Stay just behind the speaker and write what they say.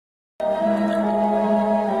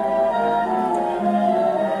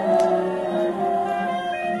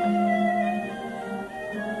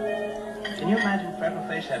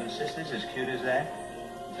Blanch Sisters as cute as that?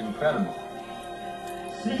 It's incredible.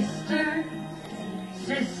 Sister,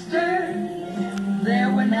 sister,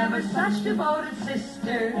 there were never such devoted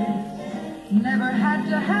sisters. Never had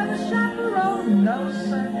to have a chaperone, no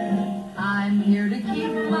sir. I'm here to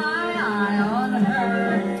keep my eye on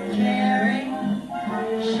her, caring,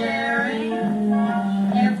 sharing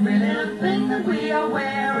every little thing that we are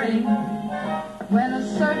wearing. When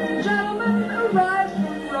a certain gentleman arrived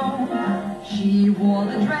from Rome, she wore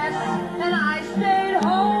the dress and I stayed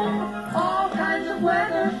home. All kinds of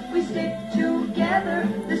weather, we stick together,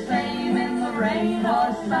 the same in the rain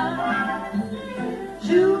or sun.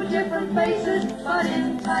 Two different faces, but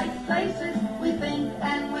in tight places, we think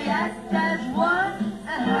and we act as one.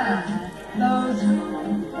 Those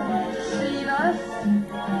who've seen us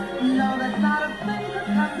know that not a thing could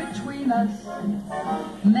come between us.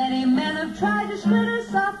 Many men have tried to split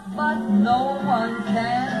us up, but no one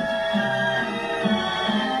can.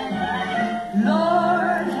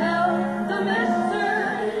 Lord help the mister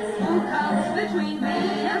who comes between me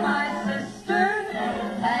and my sister,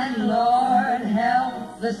 and Lord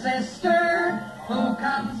help the sister who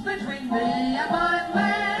comes between me and my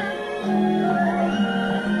man.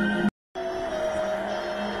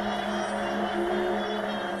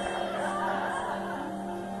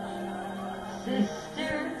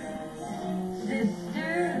 Sister,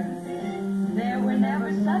 sister, there were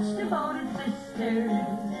never such devoted sisters.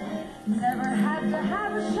 Never had to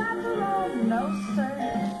have a chaperone, no sir.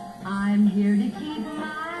 I'm here to keep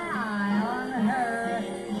my eye on her,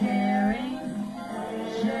 caring,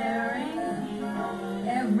 sharing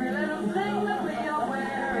every little thing that we are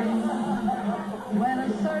wearing. When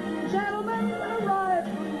a certain gentleman arrived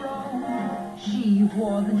from Rome, she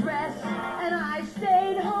wore the dress and I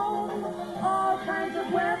stayed home. All kinds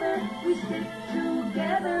of weather, we stick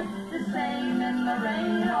together, the same in the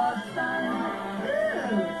rain or sun.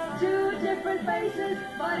 Two different faces,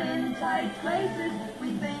 but in tight places,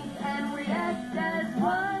 we think and we act as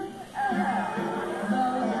one.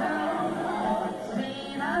 Those who've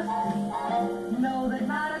seen us know that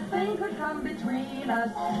not a thing could come between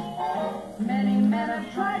us. Many men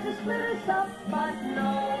have tried to split us up, but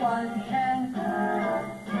no one can.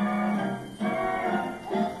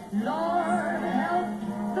 Lord help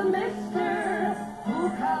the mister who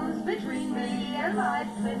comes between me and my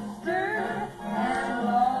sister, and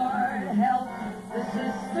Lord help the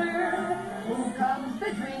sister who comes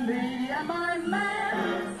between me and my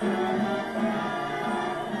man.